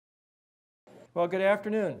Well, good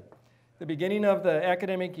afternoon. The beginning of the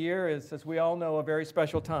academic year is, as we all know, a very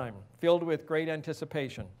special time, filled with great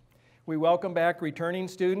anticipation. We welcome back returning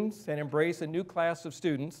students and embrace a new class of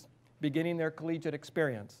students beginning their collegiate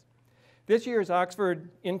experience. This year's Oxford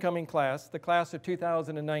incoming class, the class of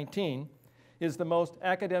 2019, is the most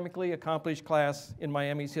academically accomplished class in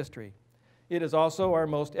Miami's history. It is also our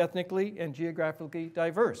most ethnically and geographically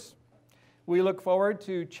diverse. We look forward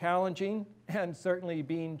to challenging and certainly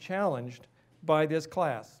being challenged by this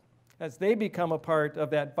class as they become a part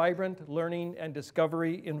of that vibrant learning and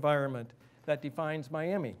discovery environment that defines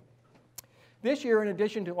Miami. This year, in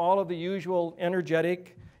addition to all of the usual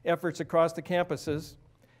energetic efforts across the campuses,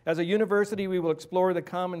 as a university we will explore the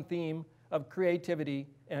common theme of creativity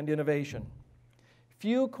and innovation.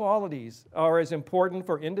 Few qualities are as important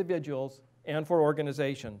for individuals and for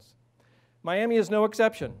organizations. Miami is no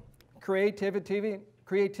exception. Creativity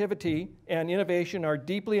and innovation are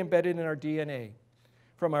deeply embedded in our DNA,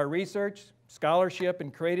 from our research, scholarship,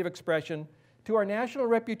 and creative expression to our national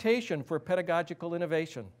reputation for pedagogical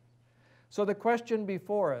innovation. So the question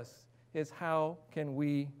before us is, how can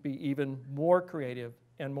we be even more creative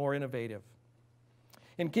and more innovative?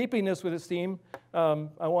 In keeping this with this theme,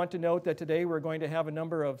 I want to note that today we're going to have a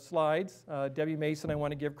number of slides. Debbie Mason, I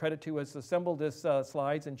want to give credit to, has assembled this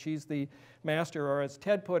slides, and she's the master, or as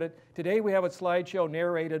Ted put it, today we have a slideshow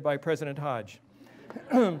narrated by President Hodge.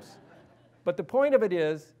 But the point of it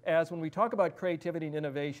is, as when we talk about creativity and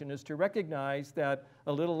innovation, is to recognize that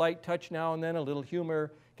a little light touch now and then, a little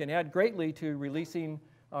humor, can add greatly to releasing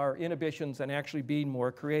our inhibitions and actually being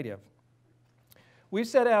more creative. We've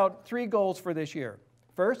set out 3 goals for this year.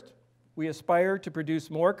 First, we aspire to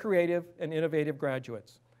produce more creative and innovative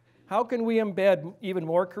graduates. How can we embed even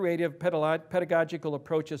more creative pedagogical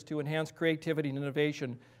approaches to enhance creativity and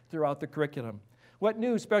innovation throughout the curriculum? What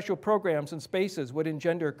new special programs and spaces would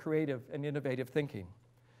engender creative and innovative thinking?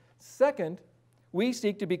 Second, we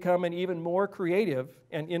seek to become an even more creative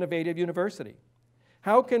and innovative university.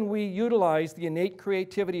 How can we utilize the innate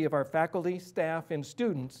creativity of our faculty, staff, and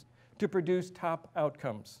students to produce top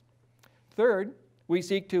outcomes? Third, we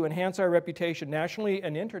seek to enhance our reputation nationally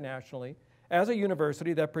and internationally as a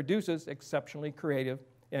university that produces exceptionally creative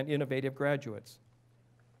and innovative graduates.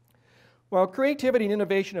 While creativity and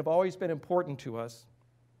innovation have always been important to us,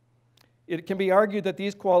 it can be argued that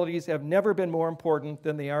these qualities have never been more important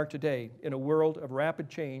than they are today in a world of rapid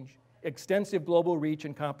change, extensive global reach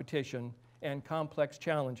and competition, and complex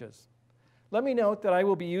challenges. Let me note that I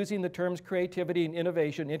will be using the terms creativity and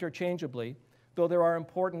innovation interchangeably, though there are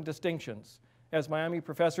important distinctions. As Miami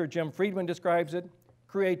professor Jim Friedman describes it,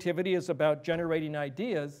 creativity is about generating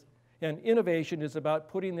ideas, and innovation is about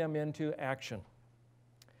putting them into action.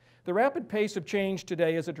 The rapid pace of change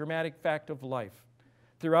today is a dramatic fact of life.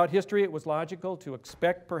 Throughout history, it was logical to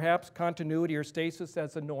expect perhaps continuity or stasis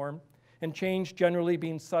as a norm, and change generally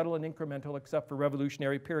being subtle and incremental except for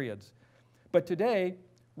revolutionary periods. But today,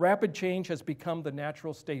 rapid change has become the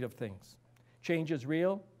natural state of things. Change is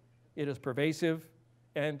real, it is pervasive,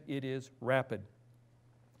 and it is rapid.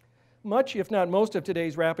 Much, if not most, of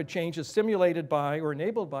today's rapid change is stimulated by or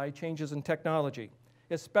enabled by changes in technology,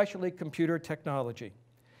 especially computer technology.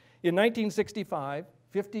 In 1965,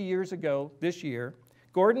 50 years ago this year,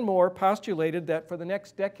 Gordon Moore postulated that for the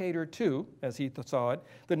next decade or two, as he saw it,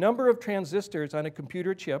 the number of transistors on a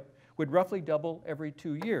computer chip would roughly double every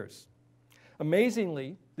 2 years.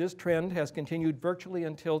 Amazingly, this trend has continued virtually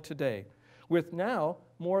until today, with now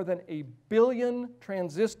more than 1 billion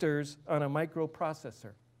transistors on a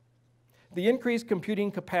microprocessor. The increased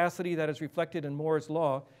computing capacity that is reflected in Moore's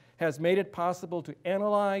law has made it possible to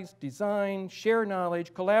analyze, design, share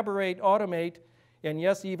knowledge, collaborate, automate, and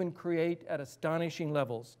yes, even create at astonishing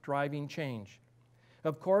levels, driving change.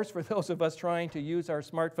 Of course, for those of us trying to use our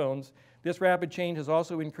smartphones, this rapid change has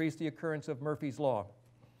also increased the occurrence of Murphy's Law.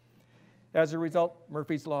 As a result,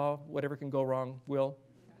 Murphy's Law, whatever can go wrong, will.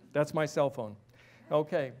 That's my cell phone.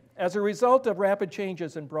 Okay. As a result of rapid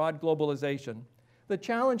changes and broad globalization, the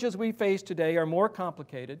challenges we face today are more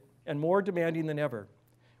complicated and more demanding than ever.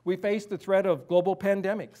 We face the threat of global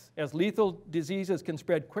pandemics, as lethal diseases can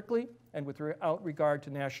spread quickly and without regard to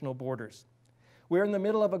national borders. We're in the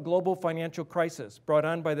middle of a global financial crisis brought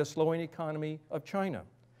on by the slowing economy of China,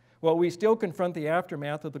 while we still confront the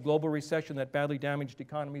aftermath of the global recession that badly damaged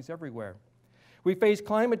economies everywhere. We face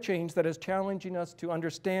climate change that is challenging us to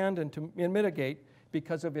understand and to mitigate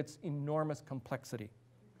because of its enormous complexity.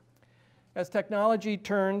 As technology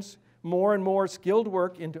turns more and more skilled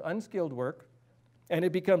work into unskilled work, and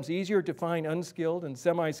it becomes easier to find unskilled and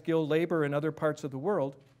semi-skilled labor in other parts of the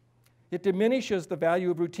world, it diminishes the value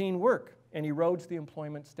of routine work and erodes the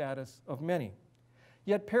employment status of many.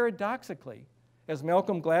 Yet paradoxically, As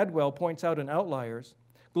Malcolm Gladwell points out in Outliers,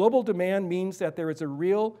 global demand means that there is a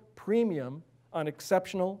real premium on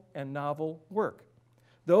exceptional and novel work.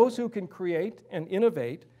 Those who can create and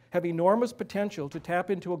innovate have enormous potential to tap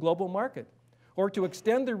into a global market or to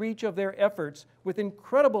extend the reach of their efforts with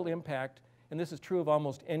incredible impact, and this is true of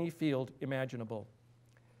almost any field imaginable.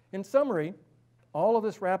 In summary, all of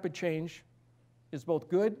this rapid change is both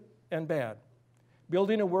good and bad.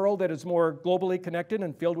 Building a world that is more globally connected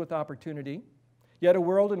and filled with opportunity, yet a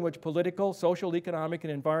world in which political, social, economic,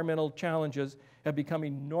 and environmental challenges have become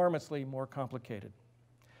enormously more complicated.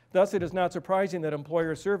 Thus, it is not surprising that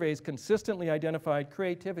employer surveys consistently identified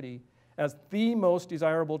creativity as the most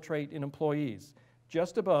desirable trait in employees,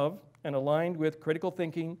 just above and aligned with critical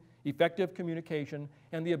thinking, effective communication,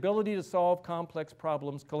 and the ability to solve complex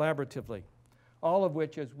problems collaboratively, all of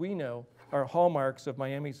which, as we know, are hallmarks of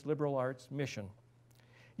Miami's liberal arts mission.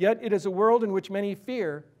 Yet it is a world in which many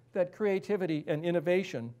fear that creativity and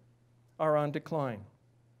innovation are on decline.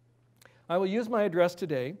 I will use my address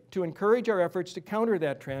today to encourage our efforts to counter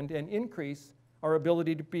that trend and increase our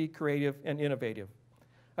ability to be creative and innovative.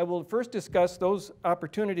 I will first discuss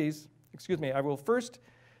opportunities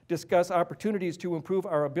to improve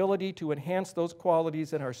our ability to enhance those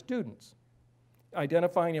qualities in our students,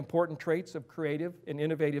 identifying important traits of creative and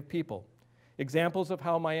innovative people, examples of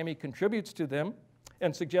how Miami contributes to them,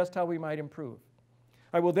 and suggest how we might improve.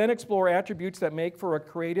 I will then explore attributes that make for a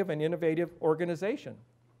creative and innovative organization,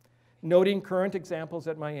 noting current examples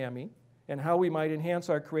at Miami and how we might enhance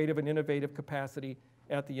our creative and innovative capacity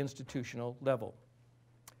at the institutional level.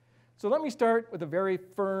 So let me start with a very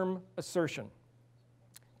firm assertion.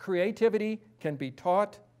 Creativity can be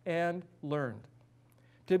taught and learned.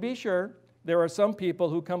 To be sure, there are some people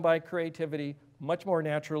who come by creativity much more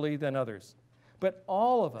naturally than others. But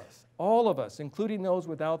all of us, including those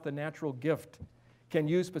without the natural gift, can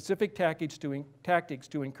use specific tactics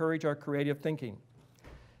to encourage our creative thinking.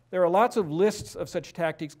 There are lots of lists of such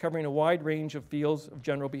tactics covering a wide range of fields of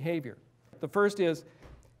general behavior. The first is,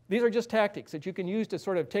 these are just tactics that you can use to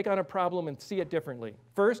sort of take on a problem and see it differently.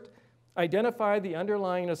 First, identify the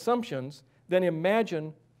underlying assumptions, then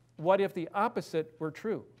imagine what if the opposite were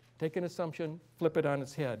true. Take an assumption, flip it on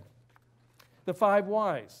its head. The 5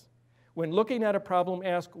 whys. When looking at a problem,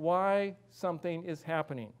 ask why something is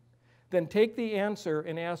happening. Then take the answer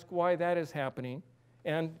and ask why that is happening,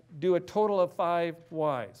 and do a total of 5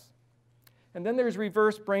 whys. And then there's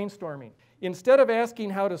reverse brainstorming. Instead of asking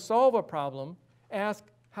how to solve a problem, ask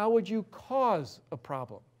how would you cause a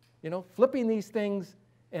problem? You know, flipping these things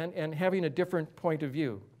and having a different point of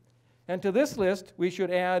view. And to this list, we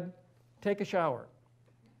should add, take a shower.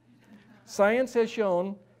 Science has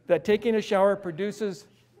shown that taking a shower produces,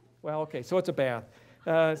 well, okay, so it's a bath.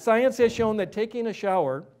 Science has shown that taking a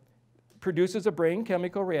shower produces a brain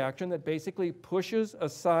chemical reaction that basically pushes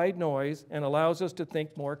aside noise and allows us to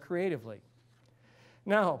think more creatively.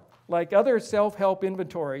 Now, like other self-help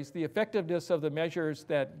inventories, the effectiveness of the measures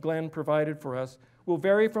that Glenn provided for us will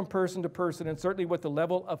vary from person to person, and certainly with the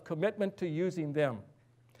level of commitment to using them,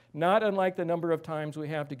 not unlike the number of times we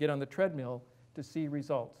have to get on the treadmill to see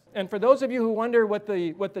results. And for those of you who wonder what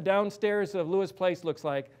the downstairs of Lewis Place looks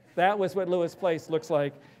like, that was what Lewis Place looks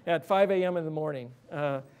like at 5 a.m. in the morning.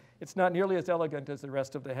 It's not nearly as elegant as the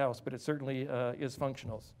rest of the house, but it certainly is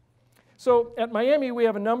functional. So at Miami, we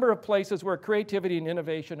have a number of places where creativity and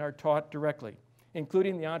innovation are taught directly,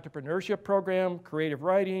 including the entrepreneurship program, creative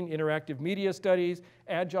writing, interactive media studies,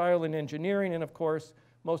 agile and engineering, and of course,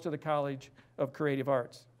 most of the College of Creative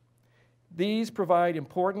Arts. These provide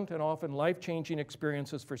important and often life-changing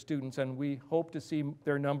experiences for students, and we hope to see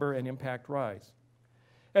their number and impact rise.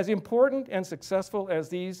 As important and successful as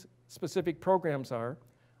these specific programs are,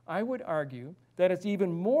 I would argue that it's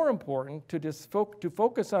even more important to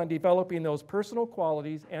focus on developing those personal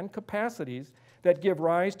qualities and capacities that give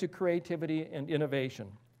rise to creativity and innovation,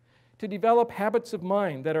 to develop habits of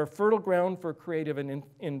mind that are fertile ground for creative and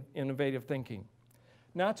innovative thinking.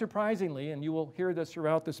 Not surprisingly, and you will hear this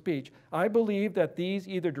throughout the speech, I believe that these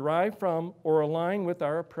either derive from or align with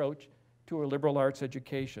our approach to a liberal arts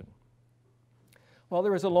education. While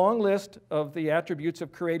there is a long list of the attributes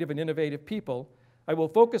of creative and innovative people, I will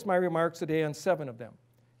focus my remarks today on 7 of them: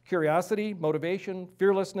 curiosity, motivation,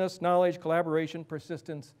 fearlessness, knowledge, collaboration,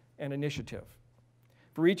 persistence, and initiative.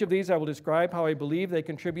 For each of these, I will describe how I believe they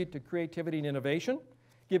contribute to creativity and innovation,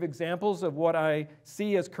 give examples of what I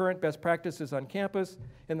see as current best practices on campus,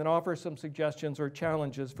 and then offer some suggestions or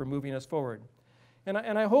challenges for moving us forward. And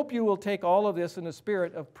I hope you will take all of this in the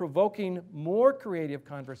spirit of provoking more creative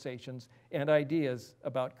conversations and ideas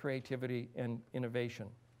about creativity and innovation.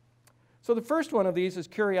 So the first one of these is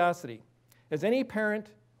curiosity. As any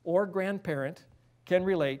parent or grandparent can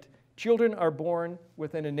relate, children are born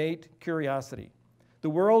with an innate curiosity. The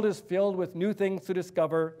world is filled with new things to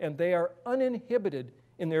discover, and they are uninhibited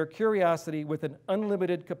in their curiosity with an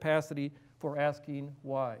unlimited capacity for asking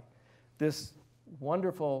why. This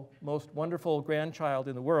wonderful, most wonderful grandchild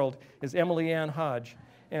in the world is Emily Ann Hodge,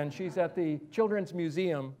 and she's at the Children's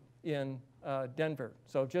Museum in Denver.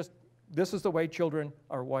 So this is the way children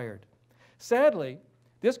are wired. Sadly,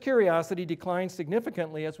 this curiosity declines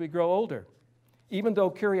significantly as we grow older, even though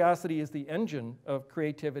curiosity is the engine of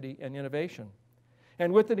creativity and innovation.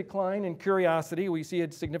 And with the decline in curiosity, we see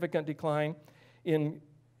a significant decline in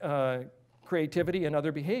creativity and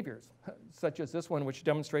other behaviors, such as this one, which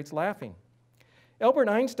demonstrates laughing. Albert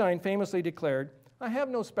Einstein famously declared, "I have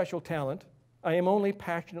no special talent. I am only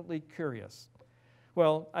passionately curious."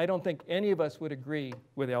 Well, I don't think any of us would agree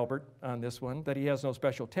with Albert on this one, that he has no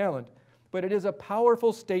special talent, but it is a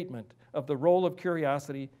powerful statement of the role of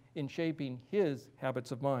curiosity in shaping his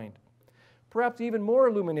habits of mind. Perhaps even more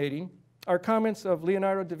illuminating are comments of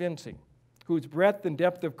Leonardo da Vinci, whose breadth and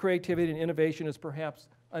depth of creativity and innovation is perhaps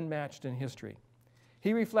unmatched in history.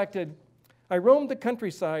 He reflected, "I roamed the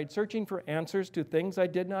countryside searching for answers to things I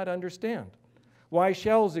did not understand. Why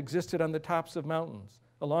shells existed on the tops of mountains,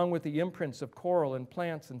 along with the imprints of coral and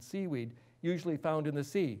plants and seaweed usually found in the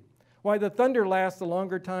sea. Why the thunder lasts a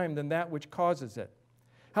longer time than that which causes it.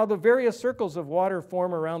 How the various circles of water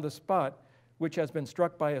form around the spot which has been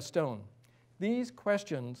struck by a stone. These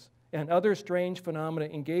questions and other strange phenomena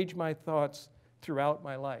engage my thoughts throughout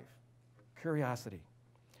my life." Curiosity.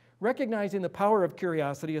 Recognizing the power of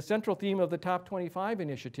curiosity, a central theme of the Top 25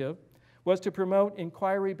 initiative was to promote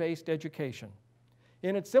inquiry-based education.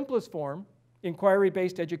 In its simplest form,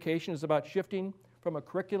 inquiry-based education is about shifting from a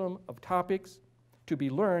curriculum of topics to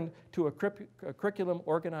be learned to a curriculum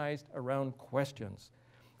organized around questions.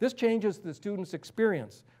 This changes the student's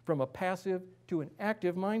experience from a passive to an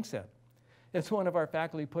active mindset. As one of our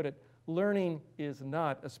faculty put it, learning is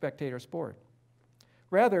not a spectator sport.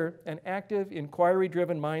 Rather, an active,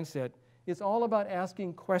 inquiry-driven mindset is all about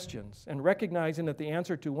asking questions and recognizing that the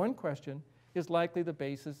answer to one question is likely the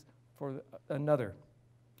basis for another.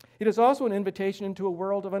 It is also an invitation into a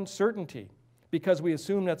world of uncertainty because we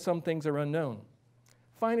assume that some things are unknown.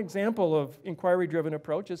 A fine example of inquiry-driven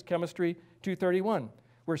approach is Chemistry 231,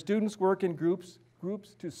 where students work in groups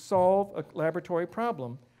to solve a laboratory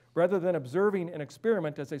problem rather than observing an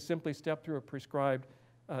experiment as they simply step through a prescribed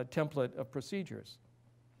template of procedures.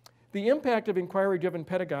 The impact of inquiry-driven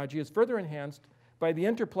pedagogy is further enhanced by the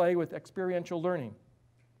interplay with experiential learning.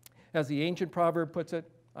 As the ancient proverb puts it,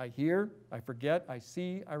 I hear, I forget, I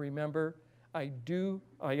see, I remember, I do,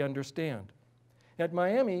 I understand. At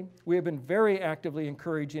Miami, we have been very actively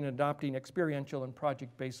encouraging and adopting experiential and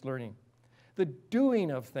project-based learning. The doing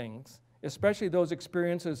of things, especially those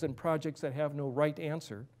experiences and projects that have no right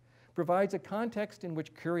answer, provides a context in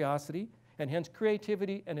which curiosity and hence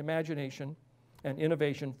creativity and imagination and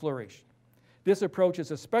innovation flourish. This approach is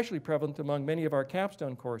especially prevalent among many of our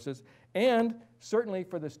capstone courses and certainly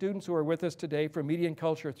for the students who are with us today from Media and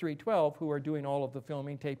Culture 312 who are doing all of the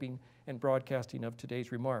filming, taping, and broadcasting of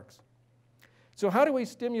today's remarks. So how do we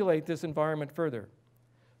stimulate this environment further?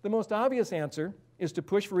 The most obvious answer is to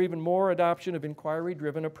push for even more adoption of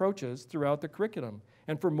inquiry-driven approaches throughout the curriculum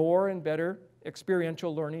and for more and better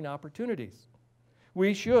experiential learning opportunities.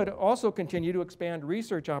 We should also continue to expand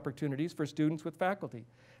research opportunities for students with faculty.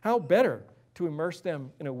 How better to immerse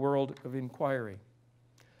them in a world of inquiry?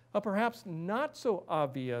 A perhaps not so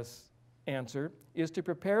obvious answer is to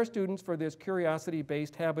prepare students for this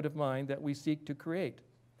curiosity-based habit of mind that we seek to create.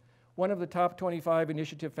 One of the Top 25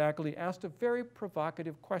 initiative faculty asked a very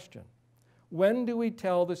provocative question. When do we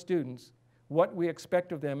tell the students what we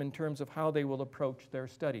expect of them in terms of how they will approach their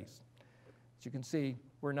studies? As you can see,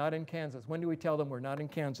 we're not in Kansas. When do we tell them we're not in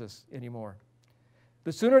Kansas anymore?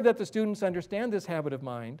 The sooner that the students understand this habit of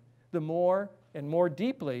mind, the more and more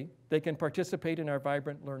deeply they can participate in our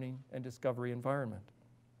vibrant learning and discovery environment.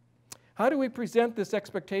 How do we present this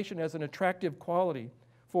expectation as an attractive quality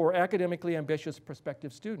for academically ambitious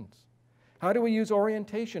prospective students? How do we use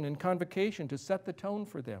orientation and convocation to set the tone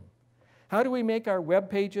for them? How do we make our web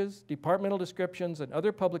pages, departmental descriptions, and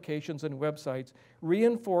other publications and websites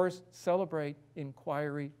reinforce, celebrate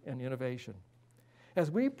inquiry and innovation? As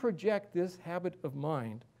we project this habit of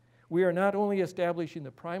mind, we are not only establishing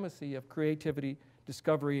the primacy of creativity,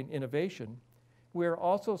 discovery, and innovation, we are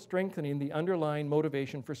also strengthening the underlying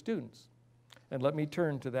motivation for students. And let me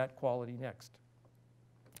turn to that quality next.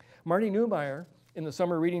 Marty Neumeier, in the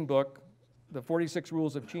summer reading book, The 46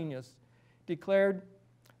 Rules of Genius, declared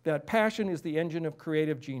that passion is the engine of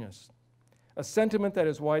creative genius, a sentiment that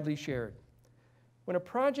is widely shared. When a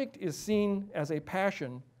project is seen as a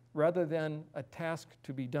passion rather than a task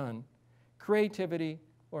to be done, creativity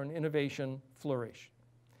or an innovation flourish.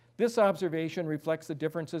 This observation reflects the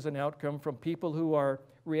differences in outcome from people who are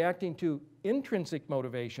reacting to intrinsic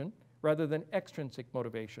motivation rather than extrinsic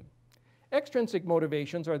motivation. Extrinsic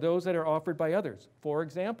motivations are those that are offered by others. For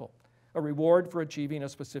example, a reward for achieving a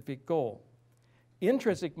specific goal.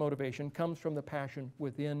 Intrinsic motivation comes from the passion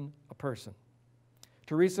within a person.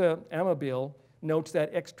 Teresa Amabile notes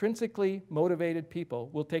that extrinsically motivated people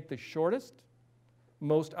will take the shortest,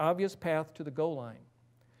 most obvious path to the goal line,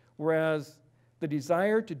 whereas the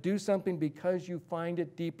desire to do something because you find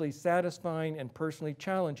it deeply satisfying and personally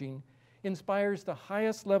challenging inspires the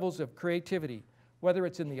highest levels of creativity, whether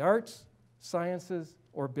it's in the arts, sciences,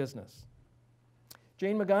 or business.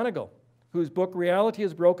 Jane McGonigal, whose book Reality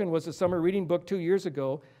is Broken was a summer reading book 2 years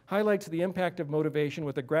ago, highlights the impact of motivation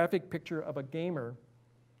with a graphic picture of a gamer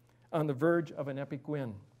on the verge of an epic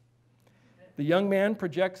win. The young man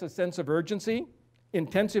projects a sense of urgency,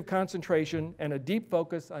 intensive concentration, and a deep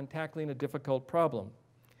focus on tackling a difficult problem.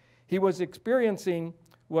 He was experiencing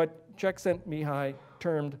what Csikszentmihalyi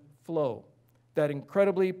termed flow, that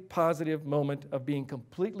incredibly positive moment of being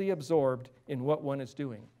completely absorbed in what one is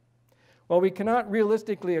doing. While we cannot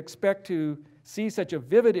realistically expect to see such a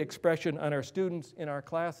vivid expression on our students in our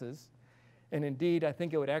classes, and indeed I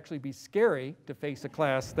think it would actually be scary to face a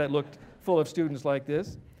class that looked full of students like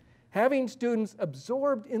this, having students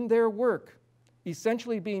absorbed in their work,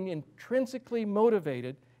 essentially being intrinsically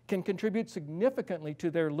motivated, can contribute significantly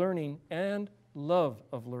to their learning and love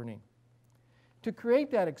of learning. To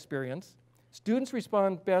create that experience, students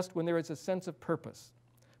respond best when there is a sense of purpose.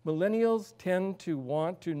 Millennials tend to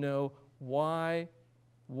want to know why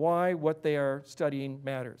what they are studying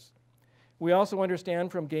matters. We also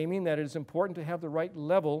understand from gaming that it is important to have the right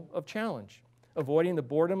level of challenge, avoiding the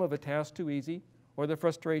boredom of a task too easy or the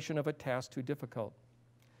frustration of a task too difficult.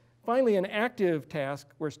 Finally, an active task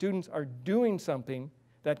where students are doing something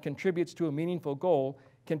that contributes to a meaningful goal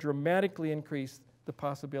can dramatically increase the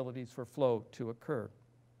possibilities for flow to occur.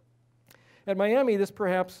 At Miami, this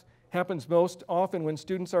perhaps happens most often when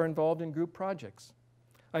students are involved in group projects.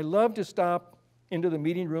 I love to stop into the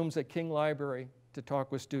meeting rooms at King Library to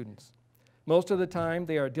talk with students. Most of the time,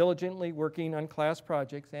 they are diligently working on class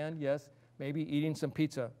projects and, yes, maybe eating some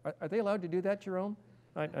pizza. Are they allowed to do that, Jerome?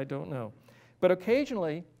 I don't know. But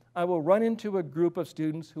occasionally, I will run into a group of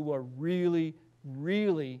students who are really,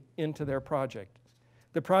 really into their project.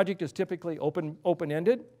 The project is typically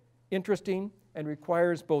open-ended, interesting, and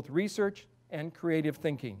requires both research and creative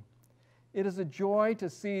thinking. It is a joy to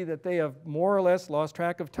see that they have more or less lost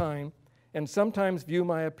track of time and sometimes view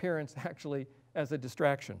my appearance actually as a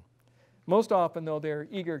distraction. Most often, though, they're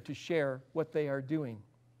eager to share what they are doing.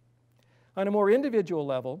 On a more individual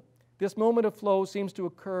level, this moment of flow seems to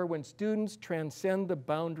occur when students transcend the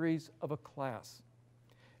boundaries of a class.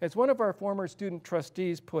 As one of our former student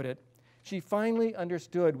trustees put it, she finally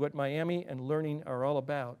understood what Miami and learning are all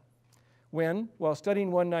about when, while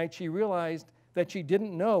studying one night, she realized that she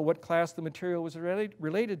didn't know what class the material was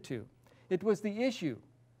related to. It was the issue,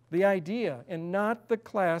 the idea, and not the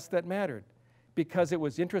class that mattered, because it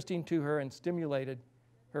was interesting to her and stimulated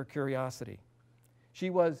her curiosity. She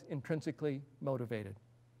was intrinsically motivated.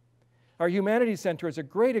 Our Humanities Center is a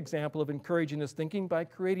great example of encouraging this thinking by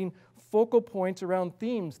creating focal points around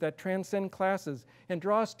themes that transcend classes and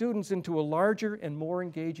draw students into a larger and more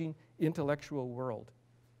engaging intellectual world.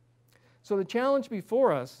 So the challenge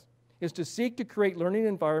before us is to seek to create learning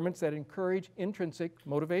environments that encourage intrinsic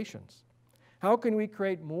motivations. How can we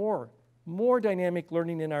create more dynamic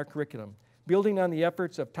learning in our curriculum, building on the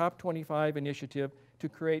efforts of Top 25 initiative to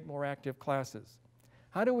create more active classes?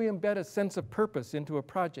 How do we embed a sense of purpose into a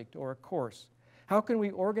project or a course? How can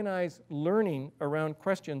we organize learning around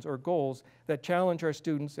questions or goals that challenge our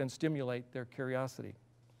students and stimulate their curiosity?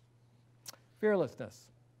 Fearlessness.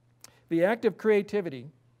 The act of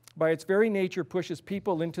creativity, by its very nature, pushes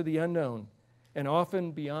people into the unknown and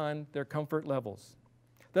often beyond their comfort levels.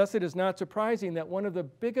 Thus, it is not surprising that one of the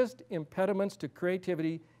biggest impediments to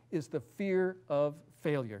creativity is the fear of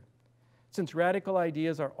failure, since radical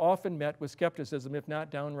ideas are often met with skepticism, if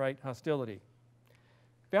not downright hostility.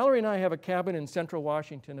 Valerie and I have a cabin in central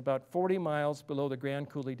Washington, about 40 miles below the Grand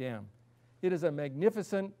Coulee Dam. It is a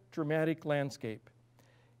magnificent, dramatic landscape.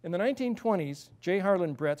 In the 1920s, J.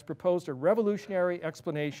 Harlan Bretz proposed a revolutionary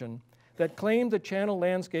explanation that claimed the channel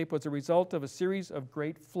landscape was a result of a series of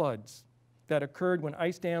great floods that occurred when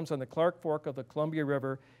ice dams on the Clark Fork of the Columbia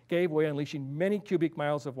River gave way, unleashing many cubic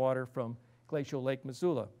miles of water from glacial Lake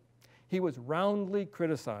Missoula. He was roundly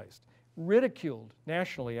criticized, ridiculed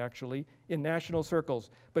nationally, actually, in national circles,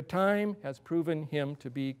 but time has proven him to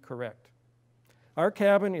be correct. Our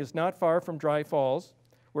cabin is not far from Dry Falls,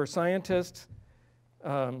 where scientists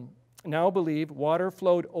now believe water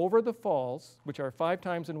flowed over the falls, which are 5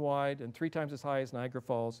 times in wide and 3 times as high as Niagara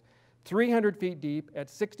Falls, 300 feet deep at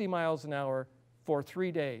 60 miles an hour for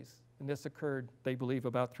 3 days. And this occurred, they believe,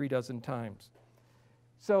 about 36 times.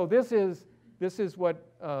 So this is what,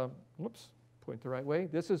 whoops, point the right way.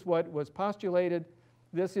 This is what was postulated.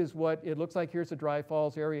 This is what it looks like. Here's the Dry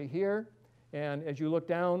Falls area here. And as you look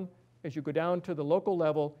down, as you go down to the local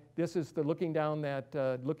level, this is the looking down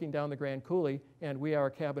the Grand Coulee, and our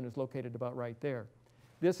cabin is located about right there.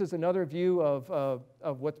 This is another view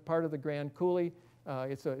of what's part of the Grand Coulee.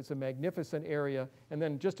 It's a magnificent area. And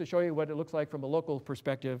then just to show you what it looks like from a local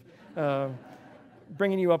perspective,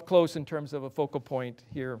 bringing you up close in terms of a focal point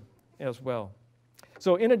here as well.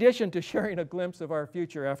 So in addition to sharing a glimpse of our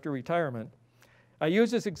future after retirement, I use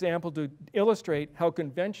this example to illustrate how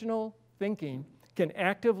conventional thinking can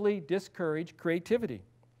actively discourage creativity.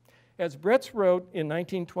 As Bretz wrote in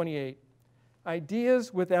 1928,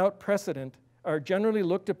 ideas without precedent are generally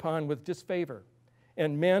looked upon with disfavor,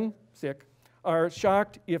 and men, are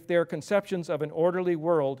shocked if their conceptions of an orderly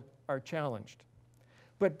world are challenged.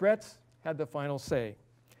 But Bretz had the final say.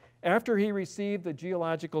 After he received the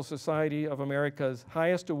Geological Society of America's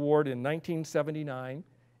highest award in 1979,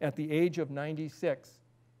 at the age of 96,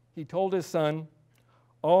 he told his son,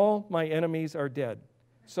 "All my enemies are dead,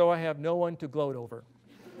 so I have no one to gloat over."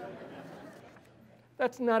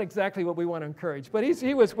 That's not exactly what we want to encourage, but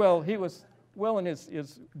he was well in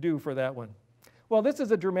his due for that one. Well, this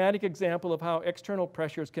is a dramatic example of how external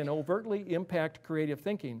pressures can overtly impact creative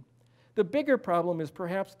thinking. The bigger problem is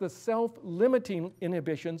perhaps the self-limiting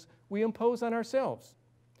inhibitions we impose on ourselves.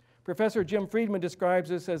 Professor Jim Friedman describes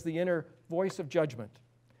this as the inner voice of judgment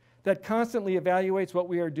that constantly evaluates what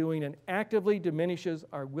we are doing and actively diminishes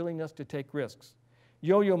our willingness to take risks.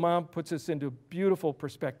 Yo-Yo Ma puts this into beautiful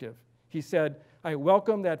perspective. He said, "I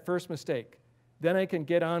welcome that first mistake. Then I can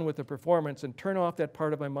get on with the performance and turn off that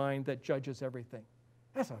part of my mind that judges everything."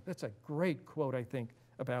 That's a great quote, I think,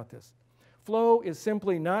 about this. Flow is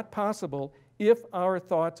simply not possible if our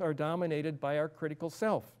thoughts are dominated by our critical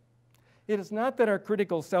self. It is not that our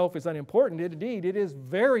critical self is unimportant. Indeed, it is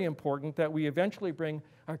very important that we eventually bring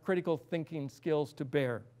our critical thinking skills to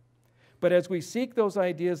bear. But as we seek those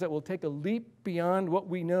ideas that will take a leap beyond what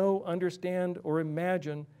we know, understand, or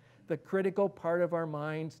imagine, the critical part of our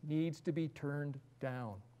minds needs to be turned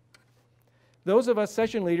down. Those of us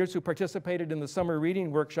session leaders who participated in the summer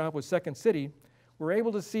reading workshop with Second City were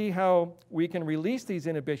able to see how we can release these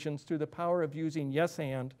inhibitions through the power of using yes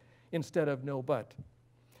and instead of no but.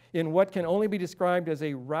 In what can only be described as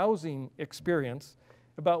a rousing experience,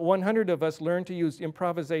 about 100 of us learned to use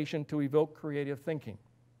improvisation to evoke creative thinking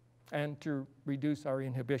and to reduce our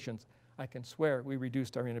inhibitions. I can swear we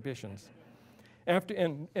reduced our inhibitions.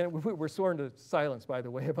 And we're sworn to silence, by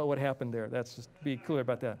the way, about what happened there. That's just to be clear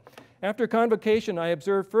about that. After convocation, I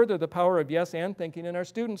observed further the power of yes and thinking in our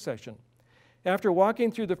student session. After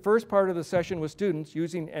walking through the first part of the session with students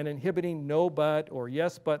using an inhibiting no but or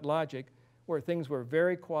yes but logic, where things were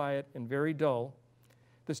very quiet and very dull,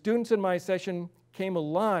 the students in my session came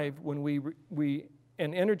alive when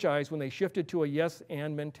and energized when they shifted to a yes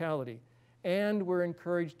and mentality and were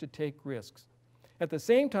encouraged to take risks. At the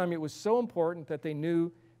same time, it was so important that they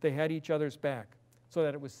knew they had each other's back so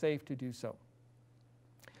that it was safe to do so.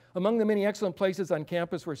 Among the many excellent places on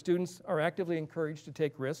campus where students are actively encouraged to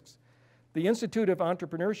take risks, the Institute of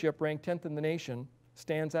Entrepreneurship, ranked 10th in the nation,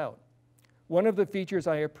 stands out. One of the features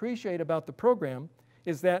I appreciate about the program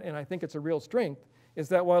is that, and I think it's a real strength, is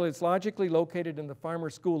that while it's logically located in the Farmer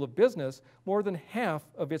School of Business, more than half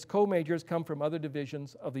of its co-majors come from other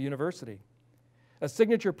divisions of the university. A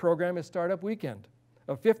signature program is Startup Weekend,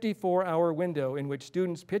 a 54-hour window in which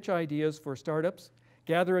students pitch ideas for startups,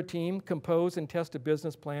 gather a team, compose and test a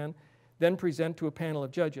business plan, then present to a panel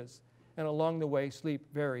of judges, and along the way sleep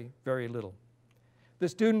very, very little. The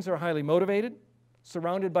students are highly motivated,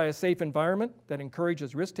 surrounded by a safe environment that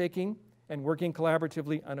encourages risk-taking and working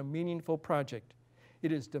collaboratively on a meaningful project.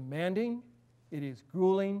 It is demanding, it is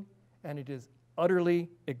grueling, and it is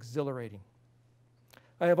utterly exhilarating.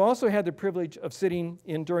 I have also had the privilege of sitting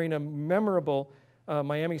in during a memorable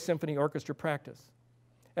Miami Symphony Orchestra practice.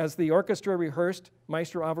 As the orchestra rehearsed,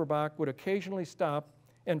 Maestro Averbach would occasionally stop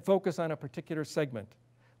and focus on a particular segment.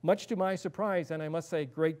 Much to my surprise, and I must say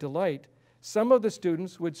great delight, some of the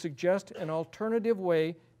students would suggest an alternative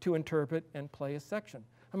way to interpret and play a section.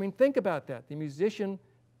 I mean, think about that. The musician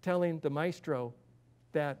telling the maestro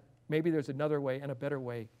that maybe there's another way and a better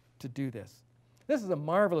way to do this. This is a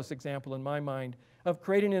marvelous example in my mind of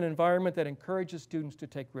creating an environment that encourages students to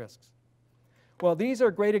take risks. While these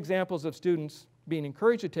are great examples of students being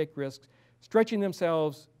encouraged to take risks, stretching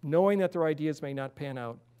themselves, knowing that their ideas may not pan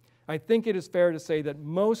out, I think it is fair to say that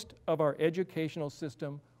most of our educational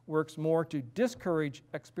system works more to discourage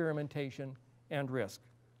experimentation and risk.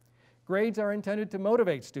 Grades are intended to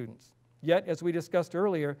motivate students, yet, as we discussed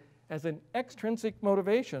earlier, as an extrinsic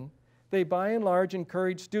motivation, they by and large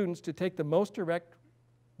encourage students to take the most direct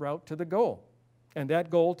route to the goal, and that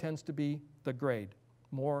goal tends to be the grade,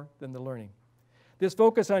 more than the learning. This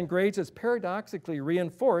focus on grades is paradoxically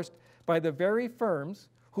reinforced by the very firms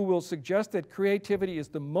who will suggest that creativity is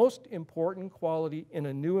the most important quality in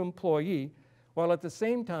a new employee, while at the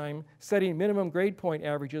same time setting minimum grade point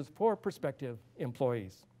averages for prospective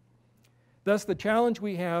employees. Thus, the challenge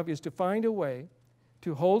we have is to find a way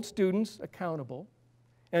to hold students accountable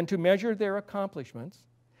and to measure their accomplishments,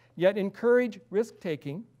 yet encourage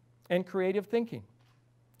risk-taking and creative thinking.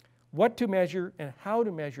 What to measure and how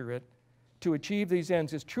to measure it to achieve these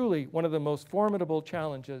ends is truly one of the most formidable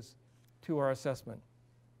challenges to our assessment.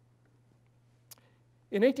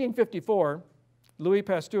 In 1854, Louis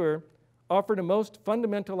Pasteur offered a most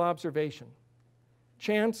fundamental observation: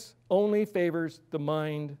 chance only favors the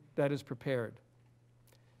mind that is prepared.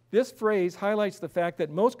 This phrase highlights the fact that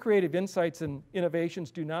most creative insights and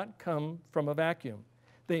innovations do not come from a vacuum.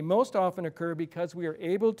 They most often occur because we are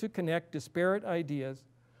able to connect disparate ideas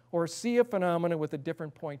or see a phenomenon with a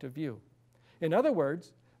different point of view. In other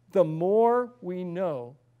words, the more we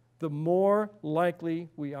know, the more likely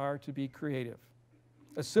we are to be creative,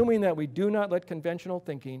 assuming that we do not let conventional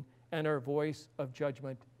thinking and our voice of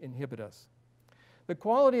judgment inhibit us. The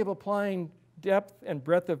quality of applying depth and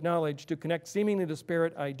breadth of knowledge to connect seemingly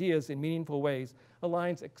disparate ideas in meaningful ways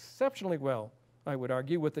aligns exceptionally well, I would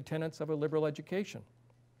argue, with the tenets of a liberal education.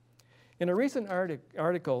 In a recent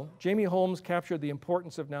article, Jamie Holmes captured the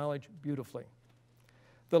importance of knowledge beautifully.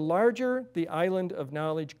 The larger the island of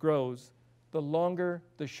knowledge grows, the longer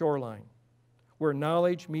the shoreline, where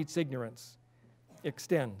knowledge meets ignorance,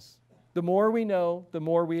 extends. The more we know, the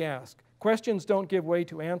more we ask. Questions don't give way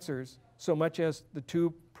to answers so much as the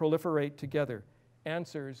two proliferate together.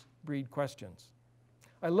 Answers breed questions.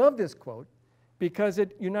 I love this quote because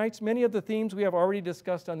it unites many of the themes we have already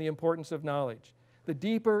discussed on the importance of knowledge. The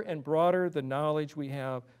deeper and broader the knowledge we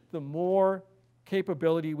have, the more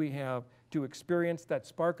capability we have to experience that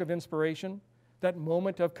spark of inspiration, that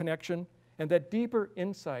moment of connection, and that deeper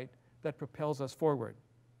insight that propels us forward.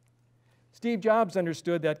 Steve Jobs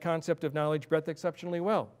understood that concept of knowledge breadth exceptionally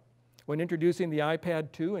well. When introducing the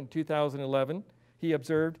iPad 2 in 2011, he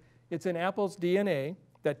observed, "It's in Apple's DNA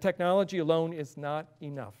that technology alone is not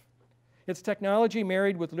enough. It's technology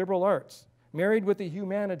married with liberal arts, married with the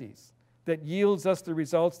humanities, that yields us the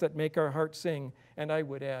results that make our hearts sing, and I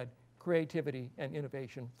would add, creativity and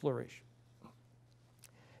innovation flourish."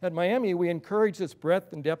 At Miami, we encourage this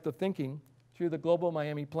breadth and depth of thinking through the Global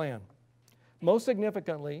Miami Plan. Most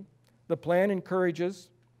significantly, the plan encourages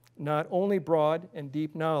not only broad and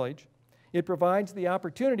deep knowledge, it provides the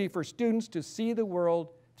opportunity for students to see the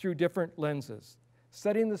world through different lenses,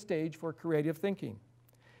 setting the stage for creative thinking.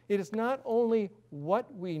 It is not only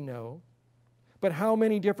what we know, but how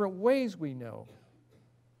many different ways we know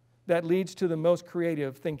that leads to the most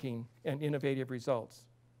creative thinking and innovative results.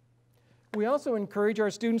 We also encourage our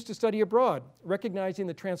students to study abroad, recognizing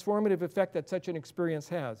the transformative effect that such an experience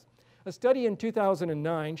has. A study in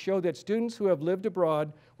 2009 showed that students who have lived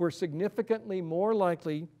abroad were significantly more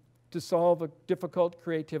likely to solve a difficult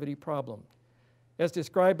creativity problem. As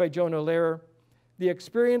described by Jonah Lehrer, the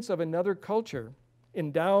experience of another culture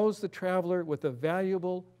endows the traveler with a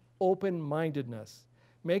valuable open-mindedness,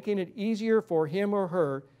 making it easier for him or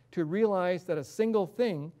her to realize that a single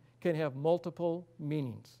thing can have multiple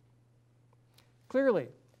meanings. Clearly,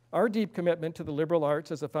 our deep commitment to the liberal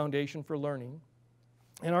arts as a foundation for learning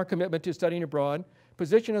and our commitment to studying abroad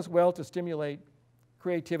position us well to stimulate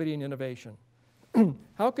creativity and innovation.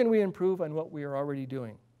 How can we improve on what we are already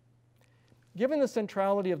doing? Given the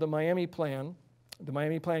centrality of the Miami Plan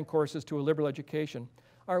courses to a liberal education,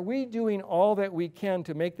 are we doing all that we can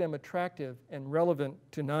to make them attractive and relevant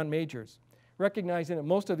to non-majors, recognizing that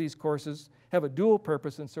most of these courses have a dual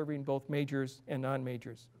purpose in serving both majors and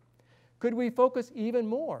non-majors? Could we focus even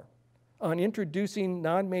more on introducing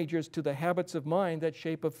non-majors to the habits of mind that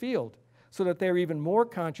shape a field so that they're even more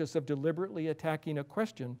conscious of deliberately attacking a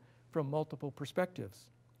question from multiple perspectives?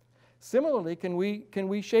 Similarly, can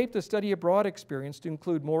we shape the study abroad experience to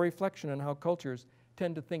include more reflection on how cultures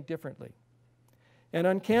tend to think differently? And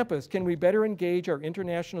on campus, can we better engage our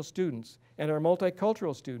international students and our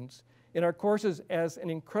multicultural students in our courses as an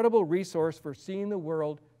incredible resource for seeing the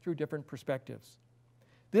world through different perspectives.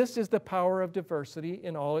 This is the power of diversity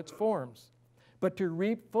in all its forms. But to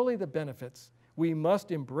reap fully the benefits, we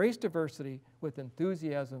must embrace diversity with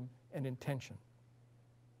enthusiasm and intention.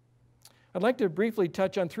 I'd like to briefly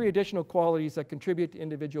touch on 3 additional qualities that contribute to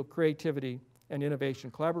individual creativity and innovation: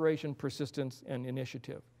 collaboration, persistence, and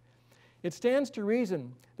initiative. It stands to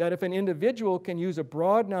reason that if an individual can use a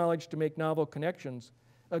broad knowledge to make novel connections,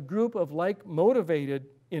 a group of like-motivated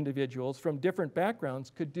individuals from different backgrounds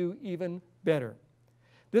could do even better.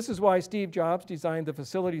 This is why Steve Jobs designed the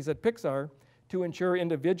facilities at Pixar to ensure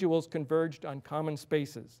individuals converged on common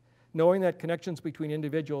spaces, knowing that connections between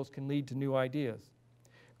individuals can lead to new ideas.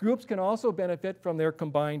 Groups can also benefit from their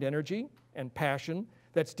combined energy and passion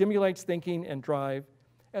that stimulates thinking and drive,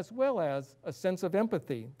 as well as a sense of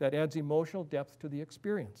empathy that adds emotional depth to the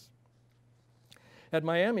experience. At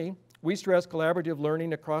Miami, we stress collaborative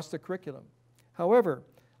learning across the curriculum. However,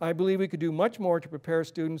 I believe we could do much more to prepare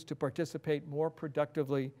students to participate more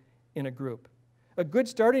productively in a group. A good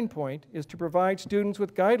starting point is to provide students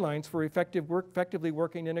with guidelines for effectively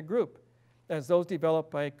working in a group, as those developed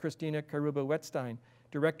by Christina Karuba-Wettstein,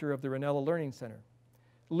 director of the Ranella Learning Center.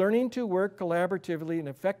 Learning to work collaboratively and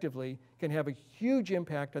effectively can have a huge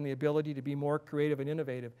impact on the ability to be more creative and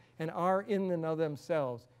innovative, and are in and of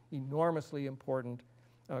themselves enormously important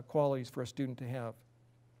qualities for a student to have.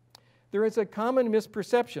 There is a common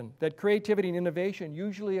misperception that creativity and innovation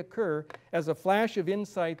usually occur as a flash of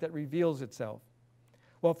insight that reveals itself.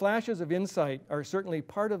 While flashes of insight are certainly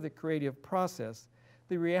part of the creative process,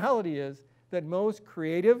 the reality is that most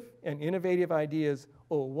creative and innovative ideas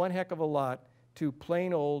owe one heck of a lot to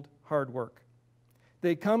plain old hard work.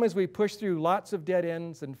 They come as we push through lots of dead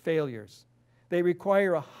ends and failures. They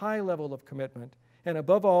require a high level of commitment, and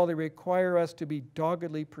above all, they require us to be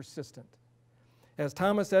doggedly persistent. As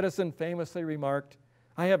Thomas Edison famously remarked,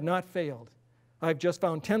 "I have not failed. I've just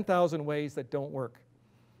found 10,000 ways that don't work."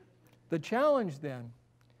 The challenge then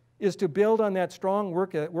is to build on that strong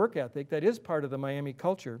work ethic that is part of the Miami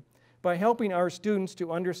culture by helping our students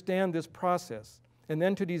to understand this process and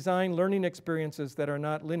then to design learning experiences that are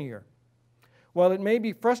not linear. While it may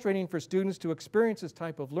be frustrating for students to experience this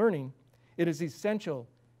type of learning, it is essential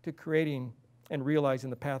to creating and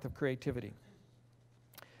realizing the path of creativity.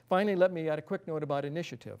 Finally, let me add a quick note about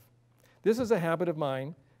initiative. This is a habit of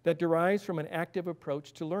mine that derives from an active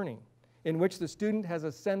approach to learning, in which the student has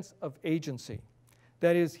a sense of agency.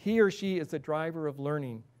 That is, he or she is the driver of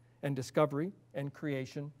learning and discovery and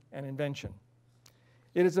creation and invention.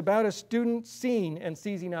 It is about a student seeing and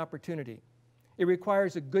seizing opportunity. It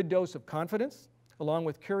requires a good dose of confidence, along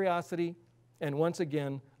with curiosity, and once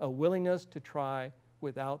again, a willingness to try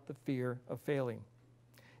without the fear of failing.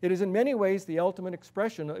 It is in many ways the ultimate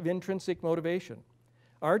expression of intrinsic motivation.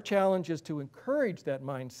 Our challenge is to encourage that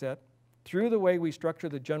mindset through the way we structure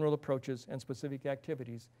the general approaches and specific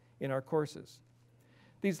activities in our courses.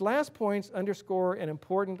 These last points underscore an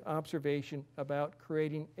important observation about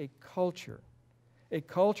creating a culture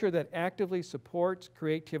that actively supports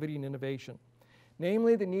creativity and innovation.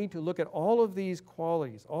 Namely, the need to look at all of these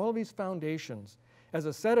qualities, all of these foundations, as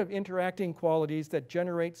a set of interacting qualities that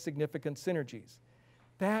generate significant synergies.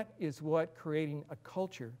 That is what creating a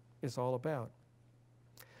culture is all about.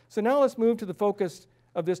 So now let's move to the focus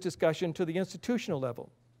of this discussion to the institutional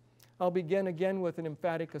level. I'll begin again with an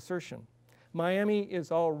emphatic assertion. Miami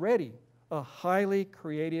is already a highly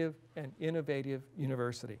creative and innovative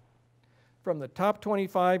university. From the Top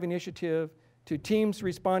 25 initiative, to teams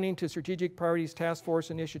responding to Strategic Priorities Task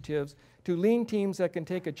Force initiatives, to lean teams that can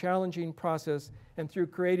take a challenging process and through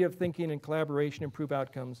creative thinking and collaboration improve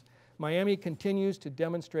outcomes, Miami continues to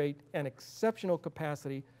demonstrate an exceptional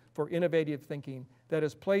capacity for innovative thinking that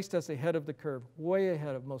has placed us ahead of the curve, way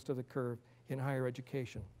ahead of most of the curve in higher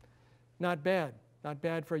education. Not bad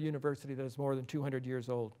for a university that is more than 200 years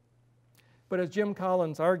old. But as Jim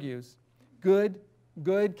Collins argues, good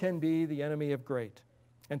can be the enemy of great.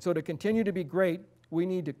 And so to continue to be great, we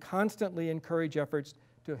need to constantly encourage efforts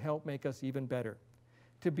to help make us even better.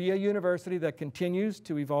 To be a university that continues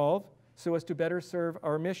to evolve so as to better serve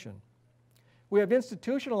our mission. We have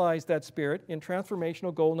institutionalized that spirit in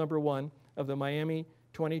transformational goal number 1 of the Miami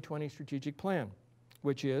 2020 Strategic Plan,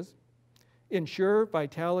 which is ensure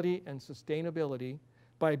vitality and sustainability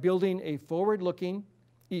by building a forward-looking,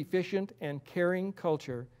 efficient, and caring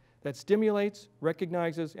culture that stimulates,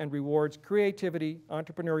 recognizes, and rewards creativity,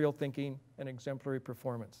 entrepreneurial thinking, and exemplary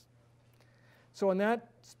performance. So in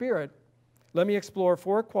that spirit, let me explore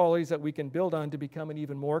 4 qualities that we can build on to become an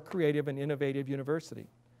even more creative and innovative university.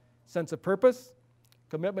 Sense of purpose,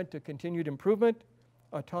 commitment to continued improvement,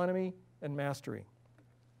 autonomy, and mastery.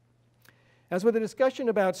 As with the discussion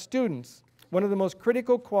about students, one of the most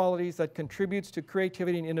critical qualities that contributes to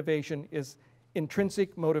creativity and innovation is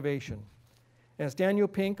intrinsic motivation. As Daniel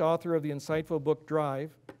Pink, author of the insightful book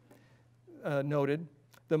Drive, noted,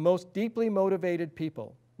 the most deeply motivated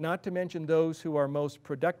people, not to mention those who are most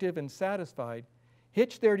productive and satisfied,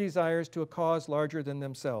 hitch their desires to a cause larger than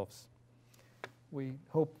themselves. We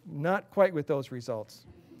hope not quite with those results.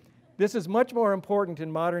 This is much more important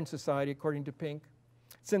in modern society, according to Pink,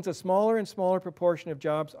 since a smaller and smaller proportion of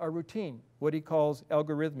jobs are routine, what he calls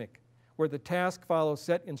algorithmic, where the task follows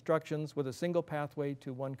set instructions with a single pathway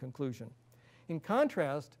to one conclusion. In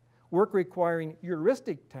contrast, work requiring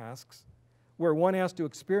heuristic tasks, where one has to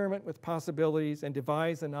experiment with possibilities and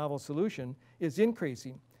devise a novel solution, is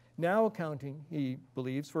increasing, now accounting, he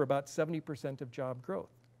believes, for about 70% of job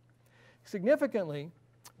growth. Significantly,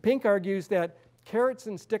 Pink argues that carrots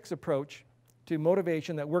and sticks approach to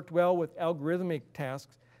motivation that worked well with algorithmic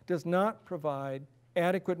tasks does not provide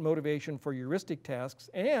adequate motivation for heuristic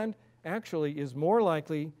tasks and actually is more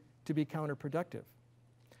likely to be counterproductive.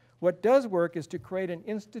 What does work is to create an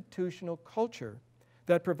institutional culture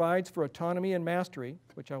that provides for autonomy and mastery,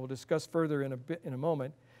 which I will discuss further in a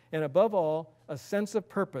moment, and above all, a sense of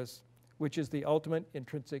purpose, which is the ultimate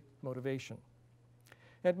intrinsic motivation.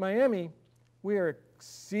 At Miami, we are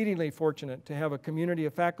exceedingly fortunate to have a community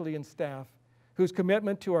of faculty and staff whose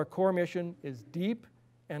commitment to our core mission is deep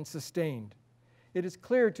and sustained. It is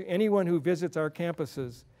clear to anyone who visits our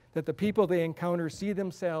campuses that the people they encounter see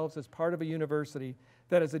themselves as part of a university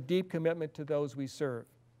that has a deep commitment to those we serve.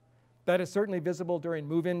 That is certainly visible during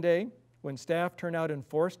move-in day, when staff turn out in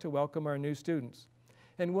force to welcome our new students.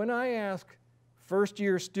 And when I ask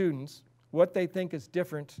first-year students what they think is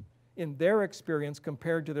different in their experience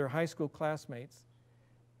compared to their high school classmates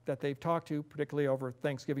that they've talked to, particularly over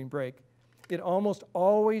Thanksgiving break, it almost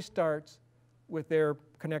always starts with their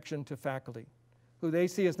connection to faculty, who they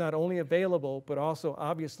see as not only available, but also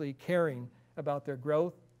obviously caring about their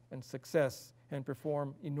growth and success and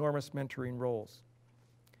perform enormous mentoring roles.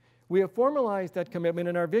 We have formalized that commitment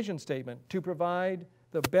in our vision statement to provide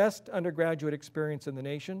the best undergraduate experience in the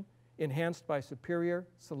nation, enhanced by superior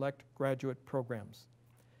select graduate programs.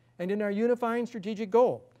 And in our unifying strategic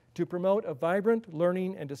goal to promote a vibrant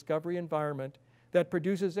learning and discovery environment that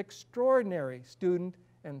produces extraordinary student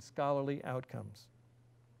and scholarly outcomes.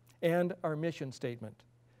 And our mission statement.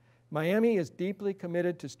 Miami is deeply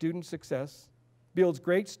committed to student success, builds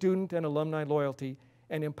great student and alumni loyalty,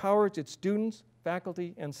 and empowers its students,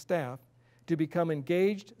 faculty, and staff to become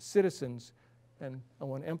engaged citizens, and I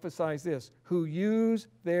want to emphasize this, who use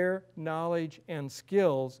their knowledge and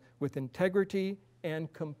skills with integrity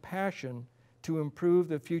and compassion to improve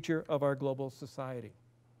the future of our global society.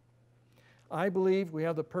 I believe we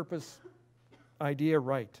have the purpose idea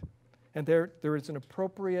right, and there is an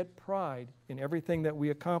appropriate pride in everything that we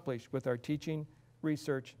accomplish with our teaching,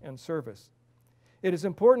 research, and service. It is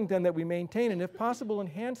important then that we maintain and, if possible,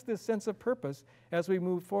 enhance this sense of purpose as we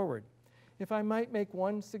move forward. If I might make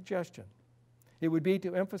one suggestion, it would be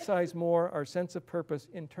to emphasize more our sense of purpose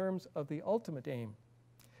in terms of the ultimate aim.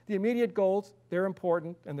 The immediate goals, they're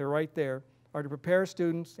important and they're right there, are to prepare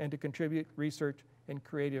students and to contribute research and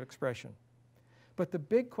creative expression. But the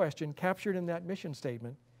big question captured in that mission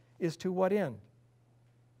statement is to what end?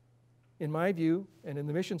 In my view, and in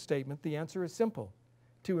the mission statement, the answer is simple: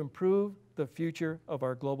 to improve the future of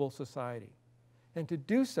our global society. And to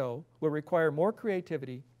do so will require more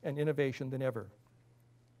creativity and innovation than ever.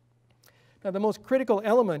 Now, the most critical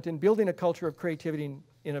element in building a culture of creativity and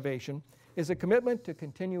innovation is a commitment to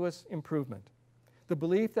continuous improvement, the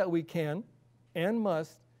belief that we can and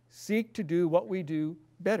must seek to do what we do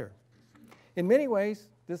better. In many ways,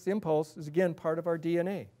 this impulse is again part of our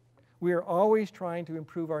DNA. We are always trying to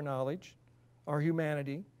improve our knowledge, our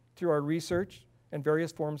humanity, through our research and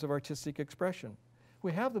various forms of artistic expression.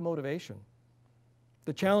 We have the motivation.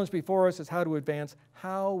 The challenge before us is how to advance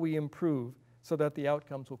how we improve so that the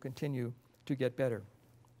outcomes will continue to get better.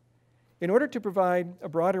 In order to provide a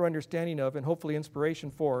broader understanding of, and hopefully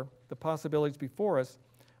inspiration for, the possibilities before us,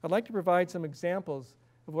 I'd like to provide some examples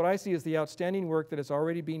of what I see as the outstanding work that is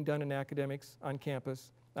already being done in academics on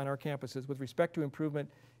campus, on our campuses, with respect to improvement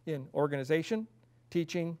in organization,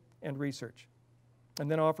 teaching, and research. And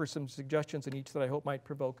then offer some suggestions in each that I hope might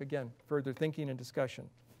provoke, again, further thinking and discussion.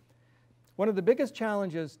 One of the biggest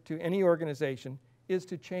challenges to any organization is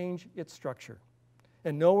to change its structure.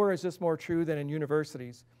 And nowhere is this more true than in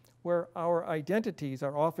universities, where our identities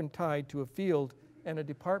are often tied to a field and a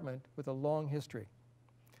department with a long history.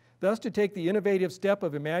 Thus, to take the innovative step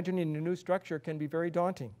of imagining a new structure can be very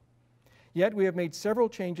daunting. Yet we have made several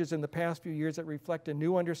changes in the past few years that reflect a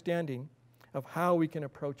new understanding of how we can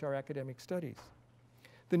approach our academic studies.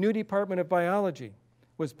 The new Department of Biology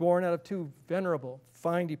was born out of two venerable,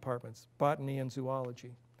 fine departments, botany and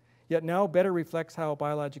zoology, yet now better reflects how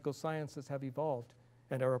biological sciences have evolved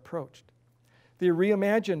and are approached. The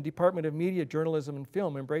reimagined Department of Media, Journalism, and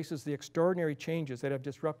Film embraces the extraordinary changes that have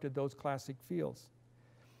disrupted those classic fields.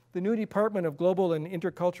 The new Department of Global and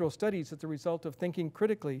Intercultural Studies is the result of thinking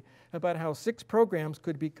critically about how 6 programs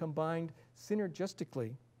could be combined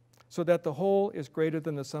synergistically so that the whole is greater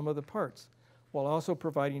than the sum of the parts, while also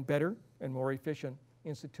providing better and more efficient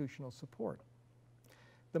institutional support.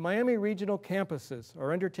 The Miami regional campuses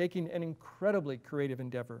are undertaking an incredibly creative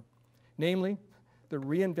endeavor, namely the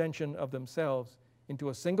reinvention of themselves into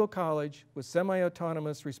a single college with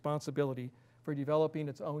semi-autonomous responsibility for developing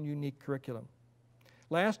its own unique curriculum.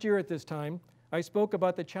 Last year at this time, I spoke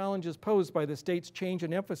about the challenges posed by the state's change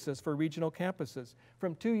in emphasis for regional campuses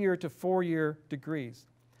from 2-year to 4-year degrees.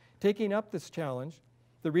 Taking up this challenge,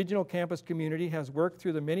 the regional campus community has worked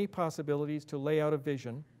through the many possibilities to lay out a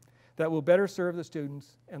vision that will better serve the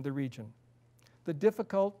students and the region. The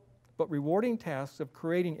difficult but rewarding tasks of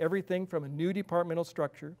creating everything from a new departmental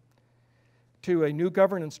structure to a new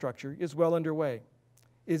governance structure is well underway.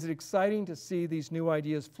 It is exciting to see these new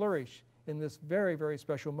ideas flourish in this very, very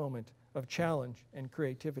special moment of challenge and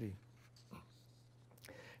creativity.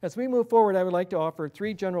 As we move forward, I would like to offer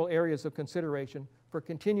 3 general areas of consideration for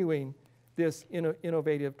continuing this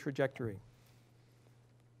innovative trajectory.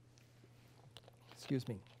 Excuse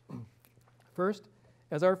me. First,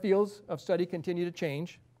 as our fields of study continue to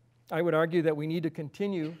change, I would argue that we need to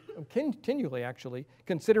continually actually,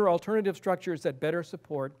 consider alternative structures that better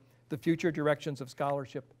support the future directions of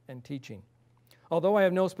scholarship and teaching. Although I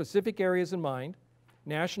have no specific areas in mind,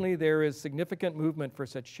 nationally there is significant movement for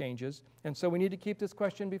such changes, and so we need to keep this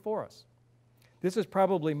question before us. This is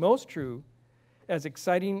probably most true as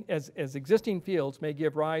exciting as existing fields may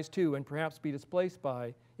give rise to and perhaps be displaced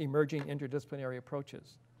by emerging interdisciplinary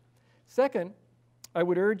approaches. Second, I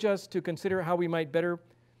would urge us to consider how we might better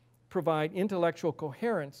provide intellectual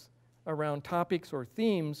coherence around topics or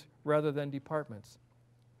themes rather than departments.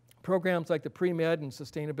 Programs like the pre-med and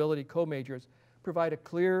sustainability co-majors provide a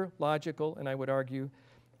clear, logical, and I would argue,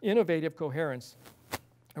 innovative coherence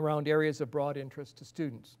around areas of broad interest to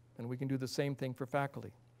students, and we can do the same thing for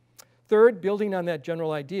faculty. Third, building on that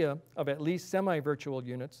general idea of at least semi-virtual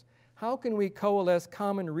units, how can we coalesce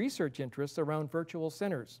common research interests around virtual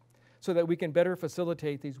centers so that we can better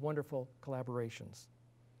facilitate these wonderful collaborations?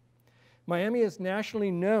 Miami is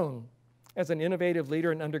nationally known as an innovative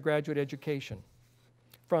leader in undergraduate education.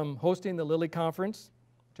 From hosting the Lilly Conference,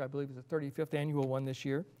 which I believe is the 35th annual one this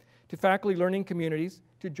year, to faculty learning communities,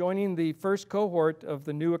 to joining the first cohort of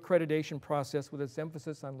the new accreditation process with its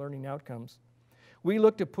emphasis on learning outcomes, we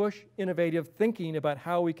look to push innovative thinking about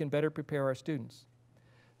how we can better prepare our students.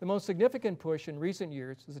 The most significant push in recent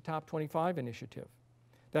years is the Top 25 initiative.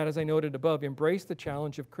 That, as I noted above, embraced the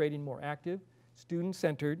challenge of creating more active,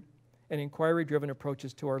 student-centered, and inquiry-driven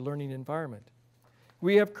approaches to our learning environment.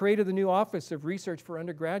 We have created the new Office of Research for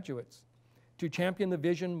Undergraduates to champion the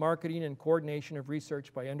vision, marketing, and coordination of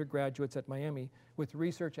research by undergraduates at Miami with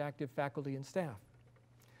research-active faculty and staff.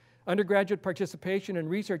 Undergraduate participation in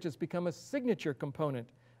research has become a signature component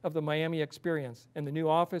of the Miami experience, and the new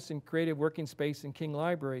office and creative working space in King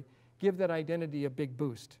Library give that identity a big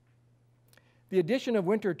boost. The addition of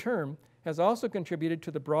winter term has also contributed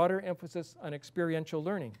to the broader emphasis on experiential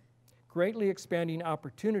learning, greatly expanding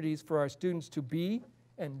opportunities for our students to be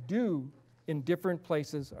and do in different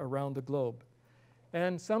places around the globe.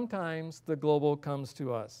 And sometimes the global comes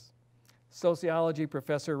to us. Sociology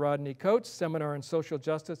professor Rodney Coates' seminar on social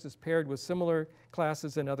justice is paired with similar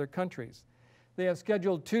classes in other countries. They have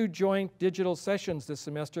scheduled 2 joint digital sessions this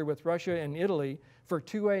semester with Russia and Italy for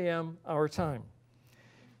 2 a.m. our time.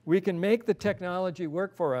 We can make the technology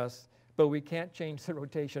work for us, but we can't change the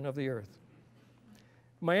rotation of the Earth.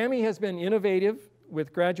 Miami has been innovative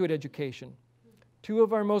with graduate education. 2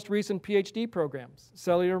 of our most recent PhD programs,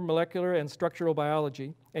 cellular, molecular, and structural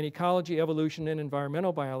biology, and ecology, evolution, and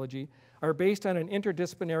environmental biology, are based on an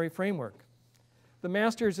interdisciplinary framework. The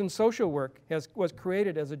Master's in Social Work was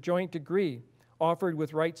created as a joint degree offered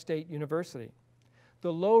with Wright State University.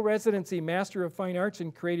 The low residency Master of Fine Arts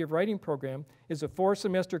in Creative Writing program is a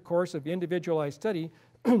 4-semester course of individualized study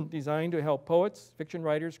designed to help poets, fiction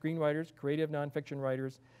writers, screenwriters, creative nonfiction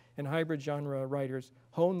writers, and hybrid genre writers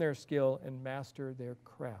hone their skill and master their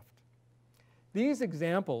craft. These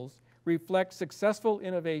examples reflect successful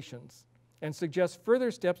innovations and suggest further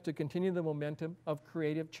steps to continue the momentum of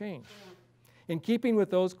creative change. In keeping with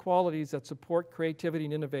those qualities that support creativity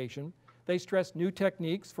and innovation, they stress new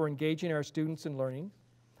techniques for engaging our students in learning,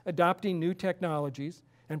 adopting new technologies,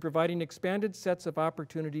 and providing expanded sets of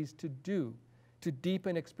opportunities to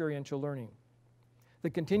deepen experiential learning. The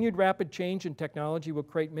continued rapid change in technology will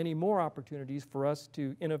create many more opportunities for us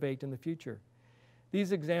to innovate in the future.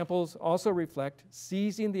 These examples also reflect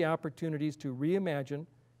seizing the opportunities to reimagine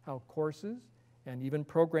how courses and even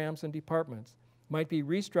programs and departments might be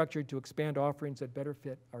restructured to expand offerings that better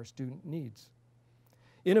fit our student needs.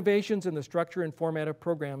 Innovations in the structure and format of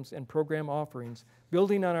programs and program offerings,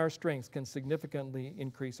 building on our strengths, can significantly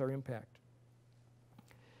increase our impact.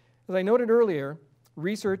 As I noted earlier,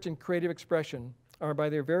 research and creative expression are by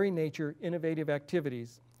their very nature innovative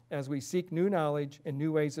activities as we seek new knowledge and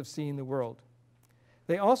new ways of seeing the world.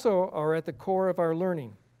 They also are at the core of our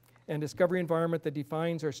learning and discovery environment that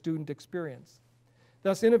defines our student experience.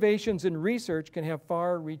 Thus, innovations in research can have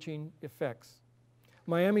far-reaching effects.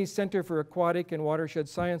 Miami's Center for Aquatic and Watershed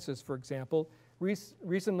Sciences, for example,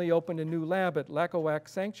 recently opened a new lab at Lackawanna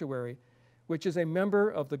Sanctuary, which is a member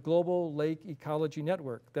of the Global Lake Ecology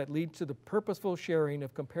Network that leads to the purposeful sharing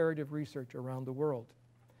of comparative research around the world.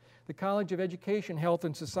 The College of Education, Health,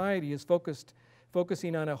 and Society is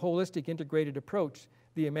focusing on a holistic integrated approach,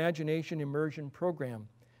 the Imagination Immersion Program,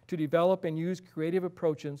 to develop and use creative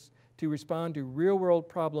approaches to respond to real-world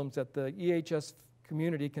problems that the EHS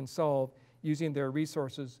community can solve using their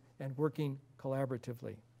resources and working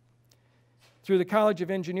collaboratively. Through the College of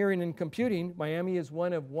Engineering and Computing, Miami is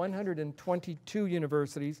one of 122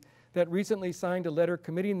 universities that recently signed a letter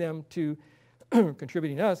committing them to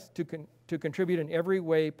contributing to contribute in every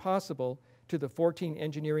way possible to the 14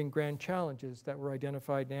 engineering grand challenges that were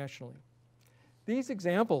identified nationally. These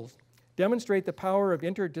examples demonstrate the power of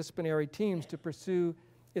interdisciplinary teams to pursue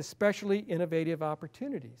especially innovative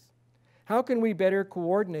opportunities. How can we better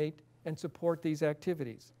coordinate and support these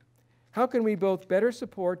activities? How can we both better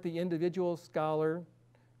support the individual scholar,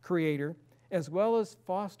 creator, as well as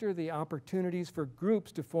foster the opportunities for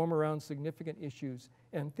groups to form around significant issues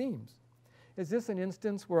and themes? Is this an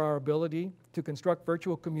instance where our ability to construct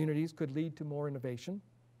virtual communities could lead to more innovation?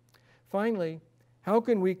 Finally, how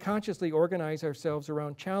can we consciously organize ourselves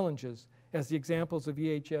around challenges, as the examples of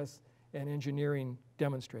EHS and engineering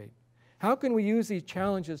demonstrate? How can we use these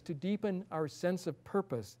challenges to deepen our sense of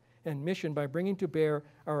purpose and mission by bringing to bear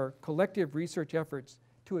our collective research efforts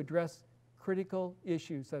to address critical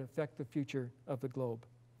issues that affect the future of the globe?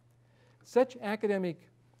 Such academic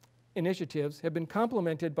initiatives have been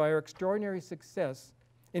complemented by our extraordinary success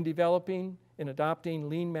in developing and adopting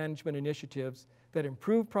lean management initiatives that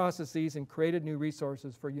improve processes and created new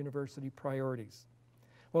resources for university priorities.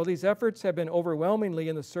 While these efforts have been overwhelmingly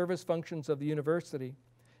in the service functions of the university,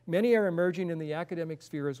 many are emerging in the academic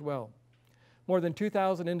sphere as well. More than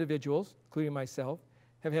 2,000 individuals, including myself,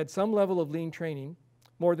 have had some level of lean training.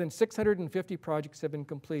 More than 650 projects have been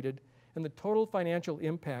completed, and the total financial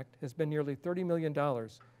impact has been nearly $30 million,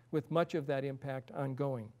 with much of that impact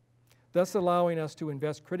ongoing, thus allowing us to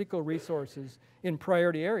invest critical resources in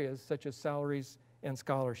priority areas such as salaries and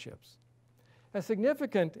scholarships. As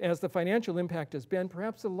significant as the financial impact has been,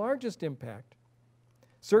 perhaps the largest impact,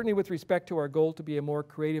 certainly with respect to our goal to be a more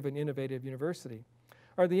creative and innovative university,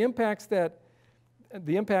 are the impacts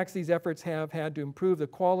these efforts have had to improve the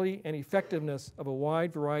quality and effectiveness of a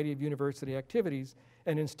wide variety of university activities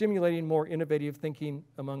and in stimulating more innovative thinking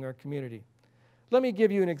among our community. Let me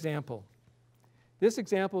give you an example. This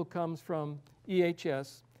example comes from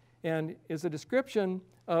EHS and is a description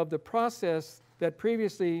of the process that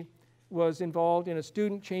previously was involved in a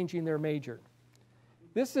student changing their major.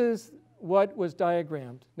 This is what was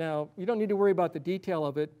diagrammed. Now, you don't need to worry about the detail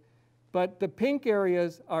of it, but the pink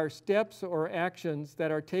areas are steps or actions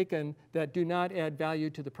that are taken that do not add value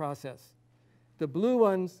to the process. The blue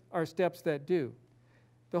ones are steps that do.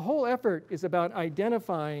 The whole effort is about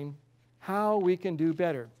identifying how we can do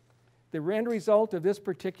better. The end result of this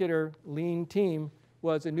particular lean team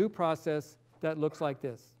was a new process that looks like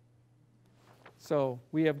this. So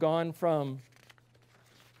we have gone from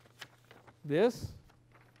this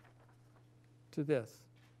to this.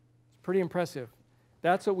 It's pretty impressive.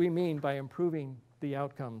 That's what we mean by improving the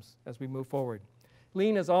outcomes as we move forward.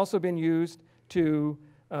 Lean has also been used to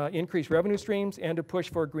increase revenue streams and to push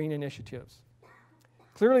for green initiatives.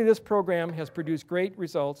 Clearly, this program has produced great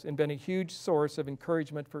results and been a huge source of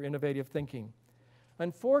encouragement for innovative thinking.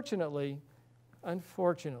 Unfortunately,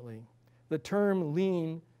 the term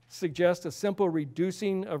lean suggests a simple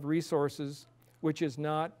reducing of resources, which is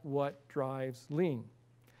not what drives lean.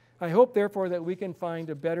 I hope, therefore, that we can find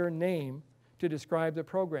a better name to describe the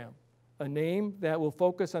program, a name that will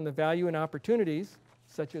focus on the value and opportunities,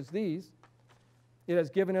 such as these. It has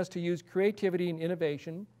given us to use creativity and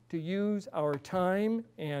innovation, to use our time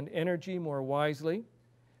and energy more wisely,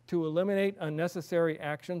 to eliminate unnecessary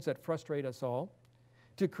actions that frustrate us all,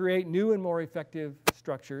 to create new and more effective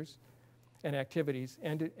structures and activities,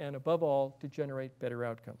 and above all, to generate better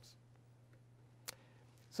outcomes.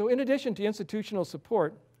 So in addition to institutional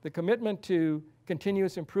support, the commitment to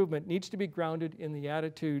continuous improvement needs to be grounded in the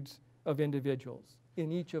attitudes of individuals,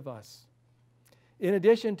 in each of us. In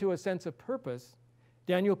addition to a sense of purpose,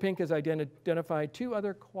 Daniel Pink has identified two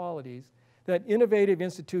other qualities that innovative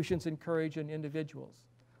institutions encourage in individuals: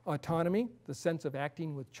 autonomy, the sense of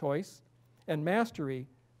acting with choice, and mastery,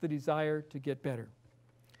 the desire to get better.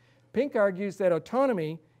 Pink argues that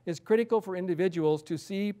autonomy is critical for individuals to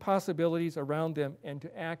see possibilities around them and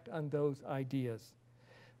to act on those ideas.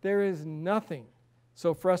 There is nothing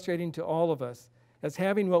so frustrating to all of us as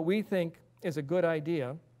having what we think is a good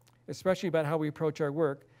idea, especially about how we approach our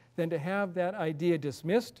work, than to have that idea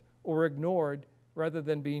dismissed or ignored rather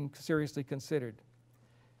than being seriously considered.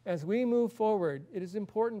 As we move forward, it is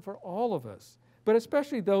important for all of us, but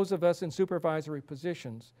especially those of us in supervisory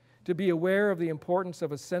positions, to be aware of the importance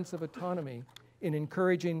of a sense of autonomy in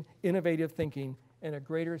encouraging innovative thinking and a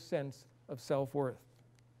greater sense of self-worth.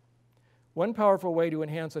 One powerful way to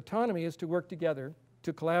enhance autonomy is to work together,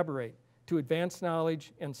 to collaborate, to advance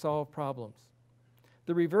knowledge and solve problems.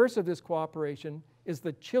 The reverse of this cooperation is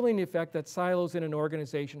the chilling effect that silos in an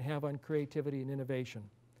organization have on creativity and innovation.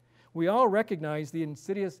 We all recognize the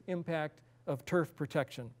insidious impact of turf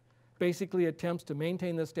protection, basically attempts to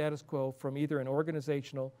maintain the status quo from either an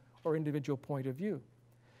organizational or individual point of view.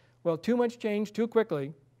 While too much change too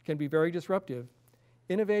quickly can be very disruptive,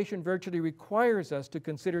 innovation virtually requires us to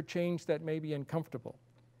consider change that may be uncomfortable.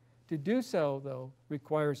 To do so, though,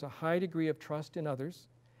 requires a high degree of trust in others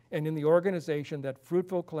and in the organization that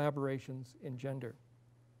fruitful collaborations engender.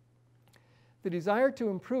 The desire to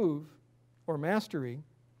improve, or mastery,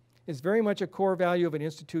 is very much a core value of an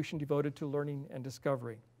institution devoted to learning and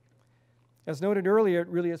discovery. As noted earlier, it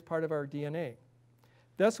really is part of our DNA.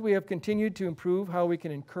 Thus, we have continued to improve how we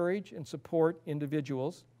can encourage and support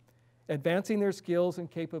individuals, advancing their skills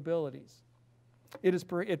and capabilities.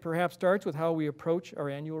 It perhaps starts with how we approach our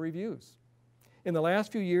annual reviews. In the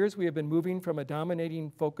last few years, we have been moving from a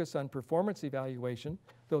dominating focus on performance evaluation,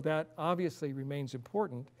 though that obviously remains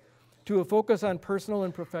important, to a focus on personal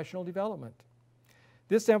and professional development.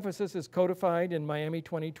 This emphasis is codified in Miami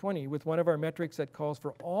 2020 with one of our metrics that calls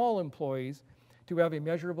for all employees to have a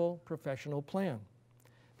measurable professional plan.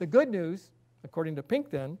 The good news, according to Pink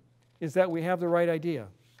then, is that we have the right idea.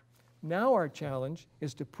 Now our challenge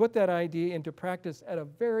is to put that idea into practice at a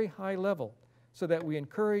very high level so that we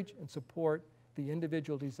encourage and support the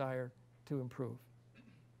individual desire to improve.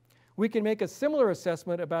 We can make a similar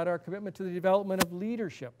assessment about our commitment to the development of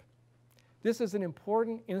leadership. This is an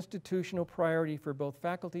important institutional priority for both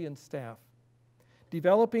faculty and staff.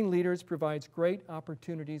 Developing leaders provides great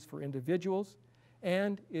opportunities for individuals,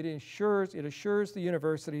 and it assures the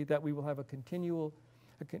university that we will have a continual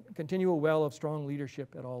well of strong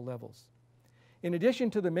leadership at all levels. In addition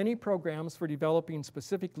to the many programs for developing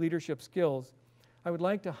specific leadership skills, I would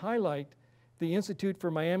like to highlight the Institute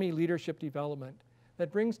for Miami Leadership Development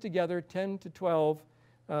that brings together 10 to 12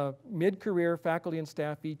 mid-career faculty and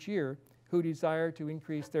staff each year who desire to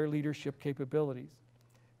increase their leadership capabilities.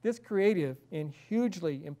 This creative and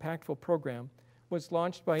hugely impactful program was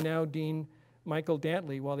launched by now Dean Michael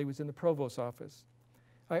Dantley while he was in the Provost's office.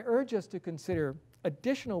 I urge us to consider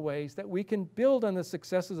additional ways that we can build on the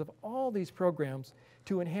successes of all these programs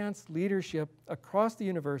to enhance leadership across the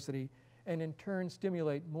university and in turn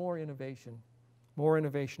stimulate more innovation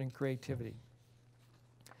and creativity.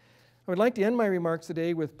 I would like to end my remarks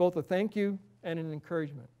today with both a thank you and an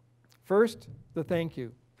encouragement. First, the thank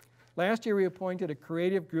you. Last year we appointed a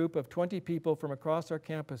creative group of 20 people from across our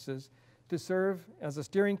campuses to serve as a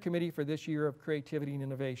steering committee for this year of creativity and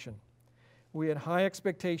innovation. We had high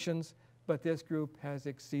expectations, but this group has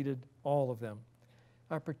exceeded all of them.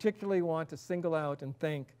 I particularly want to single out and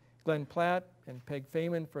thank Glenn Platt and Peg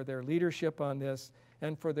Feynman for their leadership on this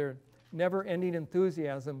and for their never-ending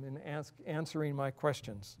enthusiasm in answering my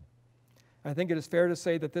questions. I think it is fair to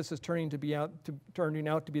say that this is turning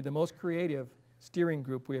out to be the most creative steering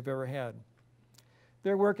group we have ever had.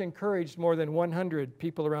 Their work encouraged more than 100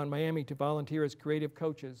 people around Miami to volunteer as creative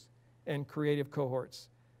coaches and creative cohorts.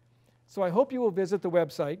 So I hope you will visit the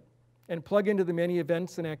website and plug into the many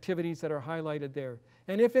events and activities that are highlighted there.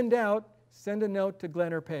 And if in doubt, send a note to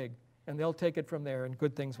Glenn or Peg, and they'll take it from there and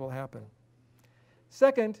good things will happen.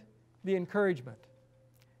 Second, the encouragement.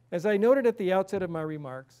 As I noted at the outset of my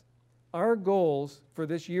remarks, our goals for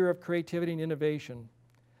this year of creativity and innovation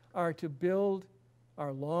are to build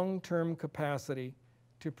our long-term capacity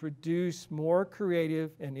to produce more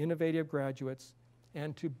creative and innovative graduates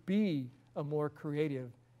and to be a more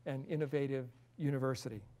creative and innovative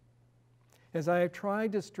university. As I have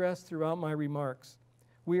tried to stress throughout my remarks,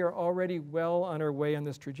 we are already well on our way on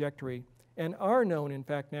this trajectory and are known, in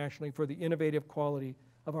fact, nationally for the innovative quality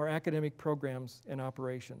of our academic programs and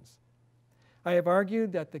operations. I have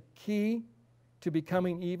argued that the key to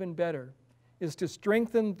becoming even better is to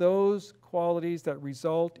strengthen those qualities that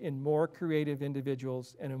result in more creative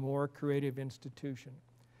individuals and a more creative institution.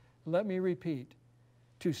 Let me repeat,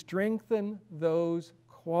 to strengthen those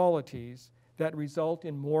qualities that result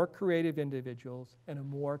in more creative individuals and a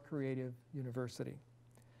more creative university.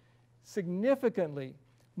 Significantly,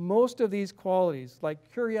 most of these qualities,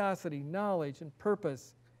 like curiosity, knowledge, and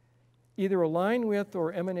purpose, either align with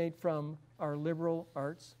or emanate from our liberal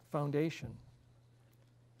arts foundation.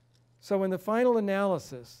 So in the final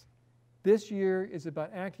analysis, this year is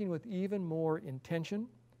about acting with even more intention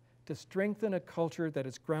to strengthen a culture that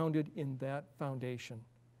is grounded in that foundation.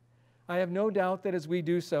 I have no doubt that as we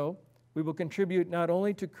do so, we will contribute not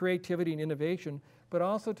only to creativity and innovation, but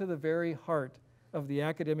also to the very heart of the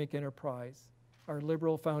academic enterprise, our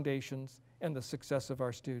liberal foundations, and the success of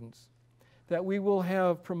our students. That we will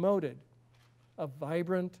have promoted a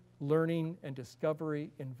vibrant learning and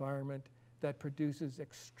discovery environment that produces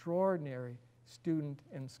extraordinary student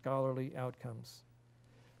and scholarly outcomes.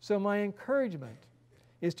 So my encouragement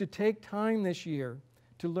is to take time this year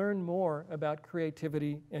to learn more about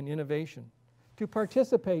creativity and innovation, to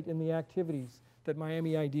participate in the activities that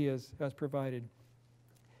Miami Ideas has provided,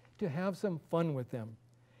 to have some fun with them,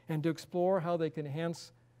 and to explore how they can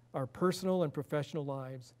enhance our personal and professional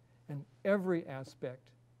lives and every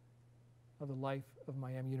aspect of the life of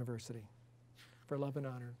Miami University. For love and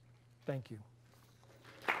honor, thank you.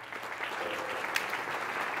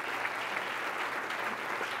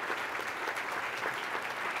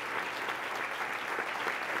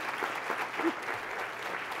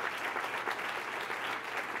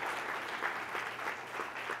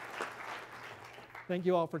 Thank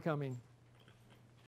you all for coming.